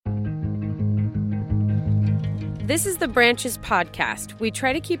This is the Branches podcast. We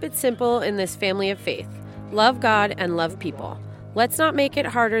try to keep it simple in this family of faith. Love God and love people. Let's not make it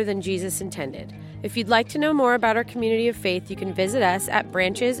harder than Jesus intended. If you'd like to know more about our community of faith, you can visit us at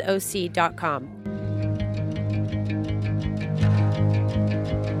branchesoc.com.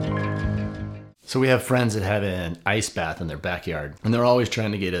 So we have friends that have an ice bath in their backyard, and they're always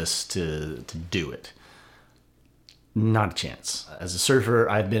trying to get us to do it. Not a chance. As a surfer,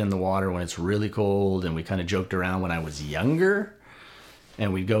 I've been in the water when it's really cold, and we kind of joked around when I was younger,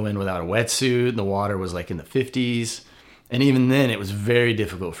 and we'd go in without a wetsuit, and the water was like in the 50s, and even then it was very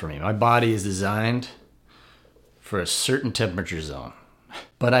difficult for me. My body is designed for a certain temperature zone.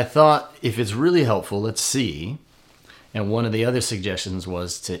 But I thought, if it's really helpful, let's see. And one of the other suggestions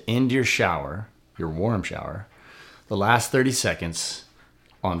was to end your shower, your warm shower, the last 30 seconds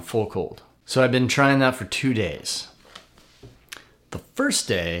on full cold. So I've been trying that for 2 days. The first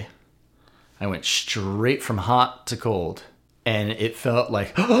day, I went straight from hot to cold, and it felt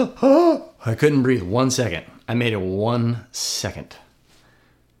like, I couldn't breathe 1 second. I made it 1 second.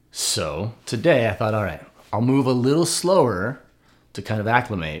 So today I thought, all right, I'll move a little slower to kind of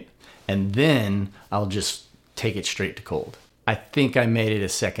acclimate, and then I'll just take it straight to cold. I think I made it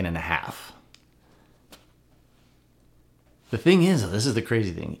 1.5 seconds. The thing is, this is the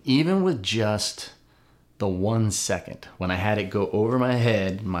crazy thing, even with just the 1 second, when I had it go over my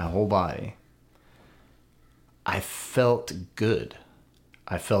head, my whole body, I felt good.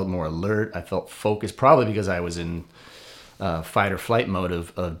 I felt more alert. I felt focused, probably because I was in fight or flight mode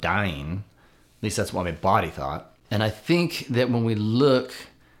of dying. At least that's what my body thought. And I think that when we look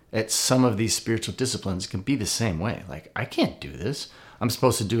at some of these spiritual disciplines, it can be the same way. Like, I can't do this. I'm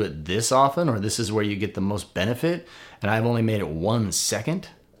supposed to do it this often, or this is where you get the most benefit, and I've only made it 1 second.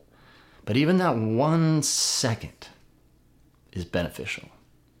 But even that 1 second is beneficial.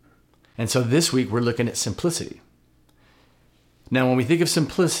 And so this week we're looking at simplicity. Now, when we think of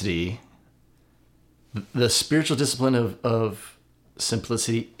simplicity, the spiritual discipline of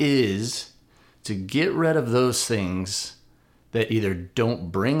simplicity is to get rid of those things that either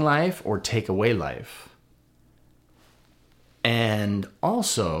don't bring life or take away life. And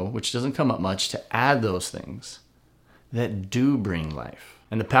also, which doesn't come up much, to add those things that do bring life.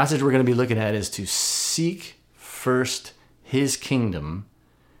 And the passage we're going to be looking at is to seek first his kingdom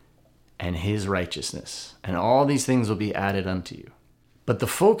and his righteousness, and all these things will be added unto you. But the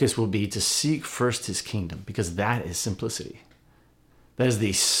focus will be to seek first his kingdom, because that is simplicity. That is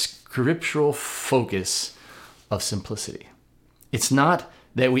the scriptural focus of simplicity. It's not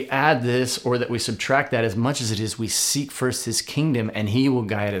that we add this or that we subtract that, as much as it is we seek first his kingdom, and he will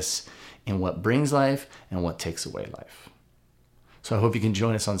guide us in what brings life and what takes away life. So I hope you can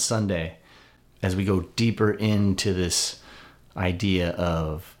join us on Sunday as we go deeper into this idea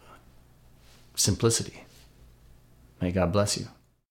of simplicity. May God bless you.